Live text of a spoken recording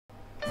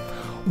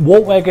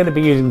What we're going to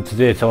be using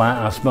today to light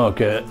our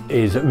smoker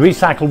is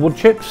recycled wood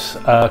chips,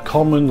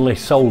 commonly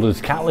sold as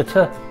cat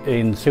litter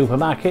in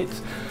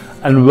supermarkets,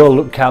 and rolled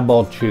up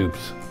cardboard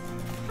tubes.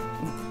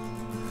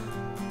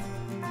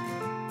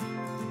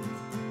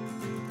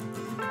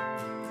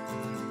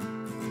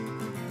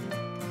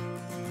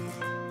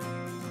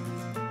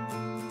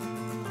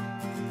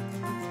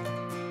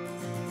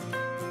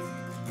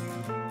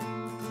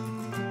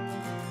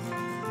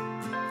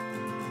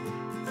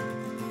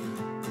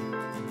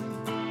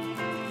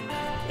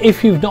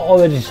 If you've not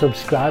already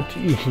subscribed,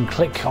 you can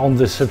click on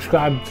the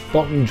subscribe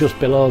button just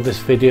below this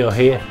video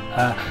here,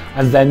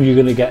 and then you're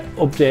going to get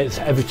updates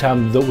every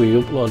time that we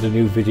upload a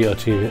new video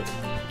to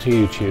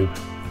YouTube.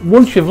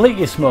 Once you've lit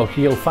your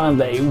smoker, you'll find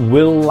that it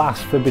will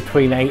last for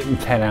between 8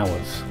 and 10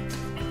 hours.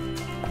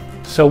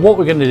 So what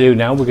we're going to do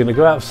now, we're going to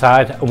go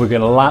outside and we're going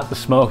to light the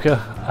smoker.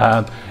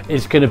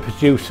 It's going to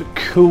produce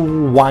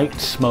cool white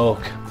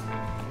smoke.